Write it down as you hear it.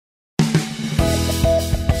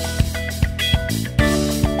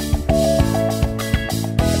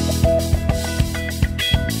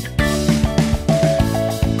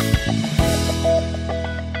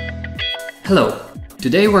Hello!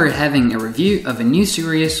 Today we're having a review of a new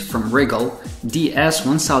series from Rigol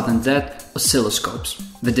DS1000Z oscilloscopes.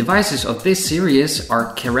 The devices of this series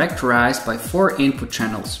are characterized by 4 input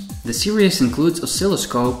channels. The series includes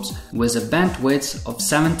oscilloscopes with a bandwidth of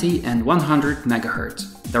 70 and 100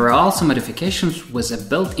 MHz. There are also modifications with a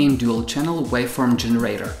built-in dual-channel waveform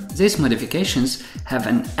generator. These modifications have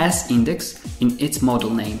an S index in its model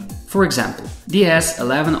name. For example,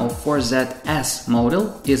 DS1000Z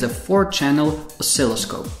model is a 4-channel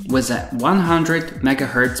oscilloscope with a 100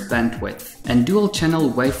 MHz bandwidth and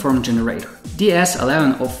dual-channel waveform generator.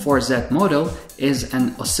 DS1000Z model is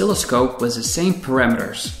an oscilloscope with the same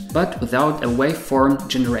parameters, but without a waveform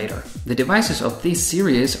generator. The devices of this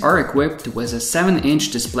series are equipped with a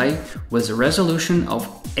 7-inch display with a resolution of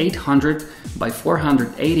 800 by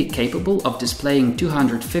 480 capable of displaying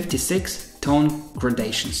 256 tone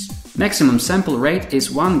gradations. Maximum sample rate is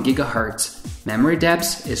 1 GHz. Memory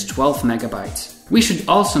depth is 12 MB. We should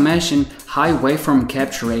also mention high waveform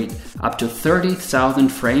capture rate, up to 30,000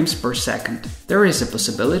 frames per second. There is a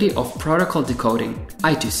possibility of protocol decoding,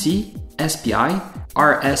 I2C, SPI,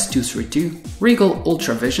 RS232. Rigol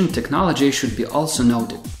UltraVision technology should be also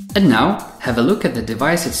noted. And now, have a look at the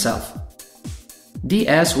device itself.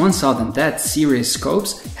 DS1000Z series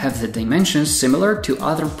scopes have the dimensions similar to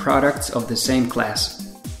other products of the same class.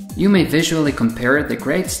 You may visually compare the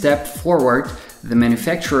great step forward the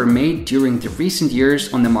manufacturer made during the recent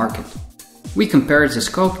years on the market. We compared the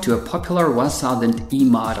scope to a popular 1000E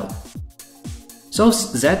model. So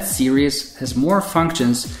Z series has more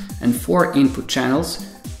functions and 4 input channels.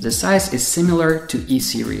 The size is similar to E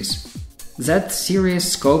series. Z series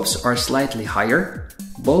scopes are slightly higher.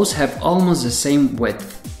 Both have almost the same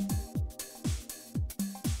width.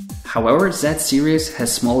 However, Z series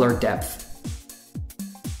has smaller depth.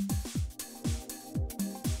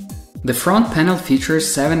 The front panel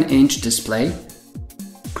features 7-inch display,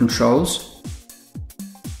 controls,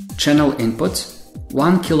 channel inputs,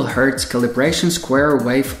 1 kHz calibration square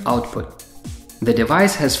wave output. The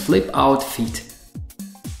device has flip-out feet.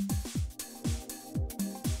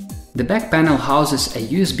 The back panel houses a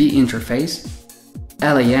USB interface,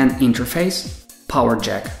 LAN interface, power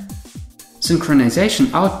jack.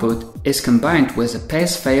 Synchronization output is combined with a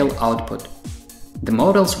pass-fail output. The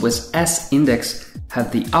models with S index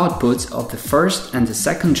have the outputs of the first and the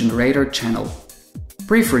second generator channel.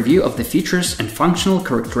 Brief review of the features and functional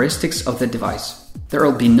characteristics of the device. There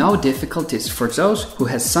will be no difficulties for those who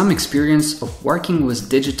have some experience of working with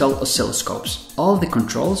digital oscilloscopes. All the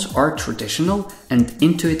controls are traditional and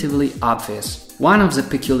intuitively obvious. One of the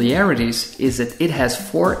peculiarities is that it has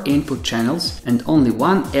 4 input channels and only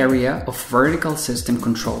 1 area of vertical system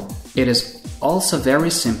control. It is also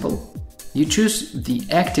very simple. You choose the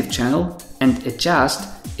active channel and adjust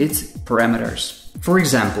its parameters. For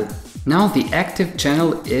example, now the active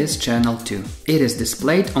channel is channel 2. It is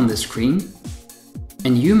displayed on the screen,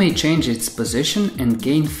 and you may change its position and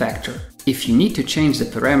gain factor. If you need to change the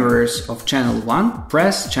parameters of channel 1,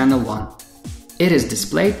 press channel 1. It is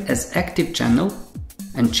displayed as active channel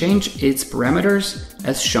and change its parameters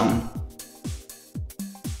as shown.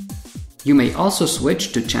 You may also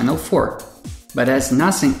switch to channel 4, but as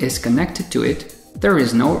nothing is connected to it, there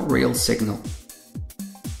is no real signal.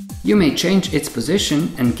 You may change its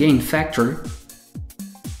position and gain factor,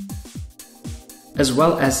 as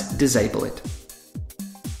well as disable it.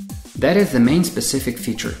 That is the main specific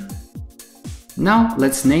feature. Now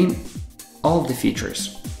let's name all the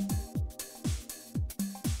features.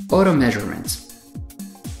 Auto measurements.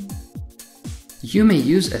 You may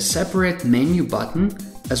use a separate menu button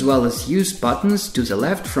as well as use buttons to the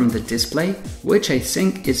left from the display, which I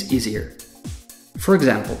think is easier. For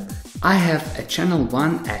example, I have a channel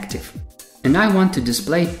 1 active, and I want to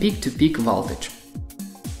display peak-to-peak voltage.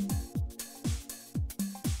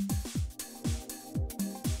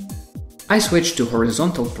 I switch to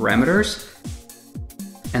horizontal parameters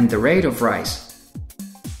and the rate of rise.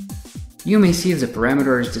 You may see the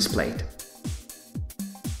parameters displayed.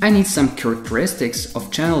 I need some characteristics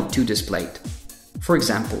of channel 2 displayed. For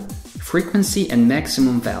example, frequency and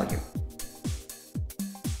maximum value.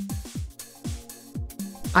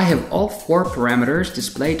 I have all 4 parameters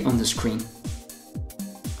displayed on the screen.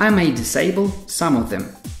 I may disable some of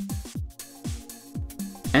them.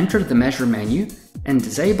 Enter the measure menu and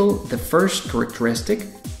disable the first characteristic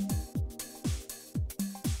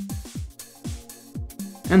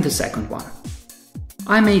and the second one.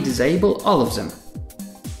 I may disable all of them.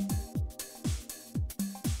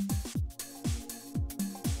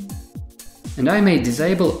 And I may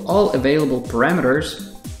disable all available parameters.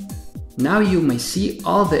 Now you may see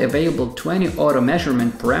all the available 20 auto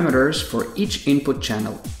measurement parameters for each input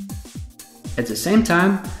channel. At the same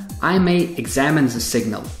time, I may examine the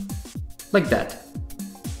signal, like that.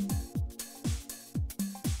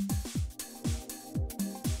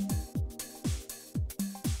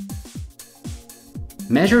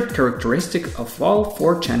 Measured characteristic of all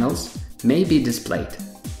 4 channels may be displayed.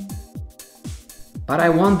 But I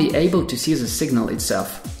won't be able to see the signal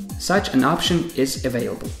itself. Such an option is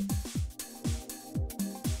available.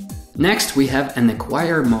 Next we have an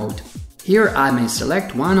acquire mode. Here I may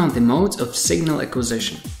select one of the modes of signal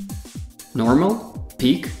acquisition: normal,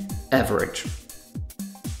 peak, average.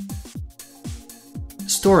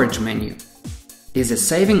 Storage menu is a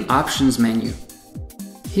saving options menu.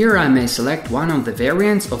 Here I may select one of the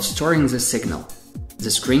variants of storing the signal,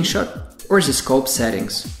 the screenshot or the scope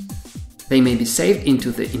settings. They may be saved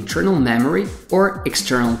into the internal memory or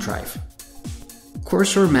external drive.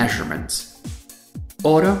 Cursor measurements.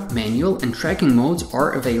 Auto, manual and tracking modes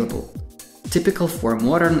are available, typical for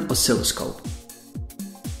modern oscilloscope.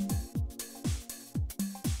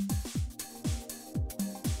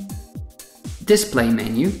 Display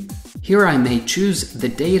menu. Here I may choose the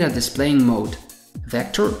data displaying mode,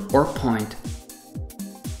 vector or point.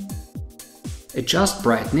 Adjust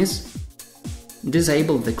brightness,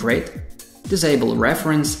 disable the grid, disable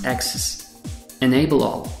reference axis, enable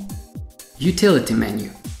all. Utility menu.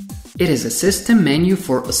 It is a system menu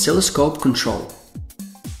for oscilloscope control.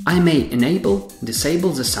 I may enable, disable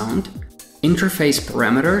the sound, interface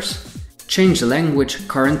parameters, change the language.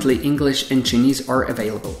 Currently English and Chinese are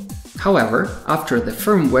available. However, after the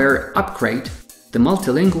firmware upgrade, the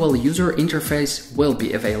multilingual user interface will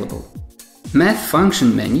be available. Math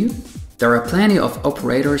function menu. There are plenty of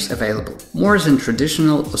operators available, more than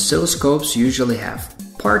traditional oscilloscopes usually have.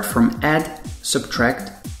 Apart from add, subtract,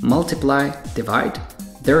 multiply, divide,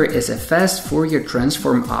 there is a fast Fourier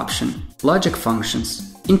transform option, logic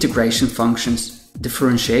functions, integration functions,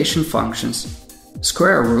 differentiation functions,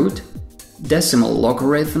 square root, decimal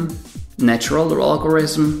logarithm, natural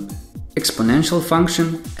logarithm, exponential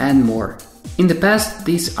function, and more. In the past,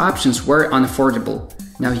 these options were unaffordable.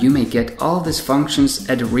 Now you may get all these functions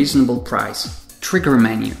at a reasonable price. Trigger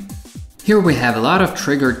menu. Here we have a lot of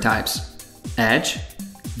trigger types: edge,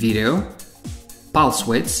 video, pulse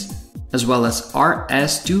widths, as well as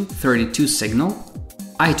RS-232 signal,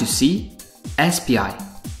 I2C, SPI.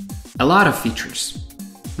 A lot of features.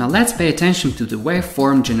 Now let's pay attention to the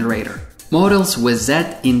Waveform Generator. Models with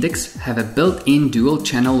Z-index have a built-in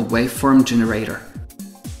dual-channel waveform generator.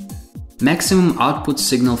 Maximum output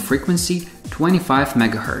signal frequency 25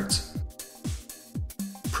 MHz.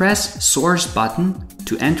 Press Source button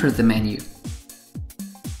to enter the menu.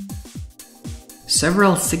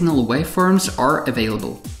 Several signal waveforms are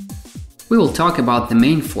available. We will talk about the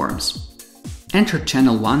main forms. Enter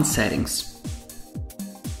channel 1 settings.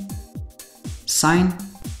 Sine,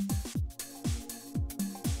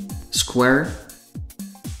 square,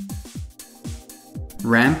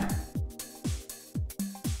 ramp,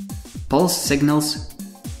 pulse signals,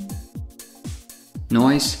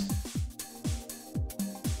 noise,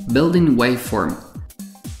 built-in waveform.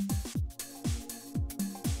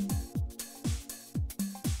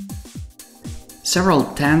 Several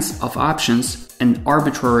tens of options and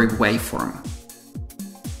arbitrary waveform.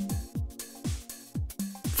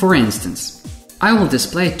 For instance, I will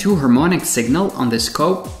display 2 harmonic signal on the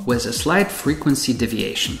scope with a slight frequency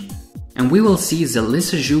deviation, and we will see the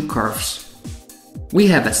Lissajous curves. We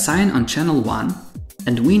have a sine on channel 1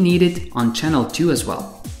 and we need it on channel 2 as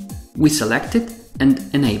well. We select it and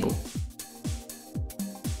enable.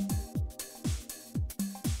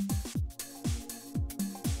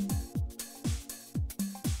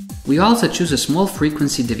 We also choose a small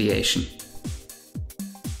frequency deviation.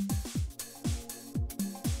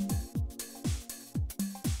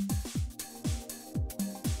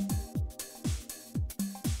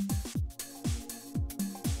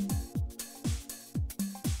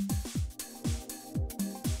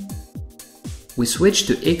 We switch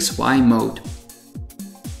to XY mode.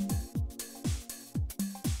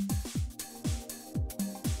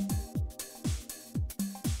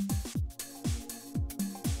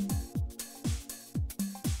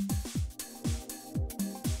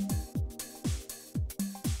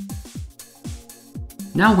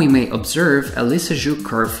 Now we may observe a Lissajous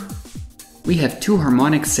curve. We have 2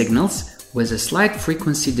 harmonic signals with a slight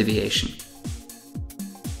frequency deviation.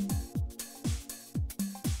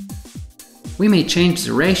 We may change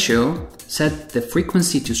the ratio, set the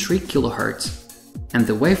frequency to 3 kHz, and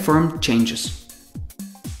the waveform changes.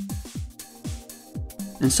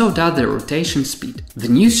 And so does the rotation speed. The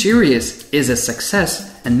new series is a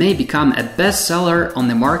success and may become a bestseller on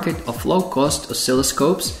the market of low-cost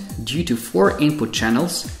oscilloscopes due to 4 input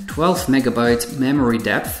channels, 12 MB memory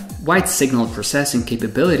depth, wide signal processing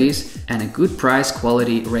capabilities, and a good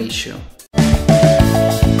price-quality ratio.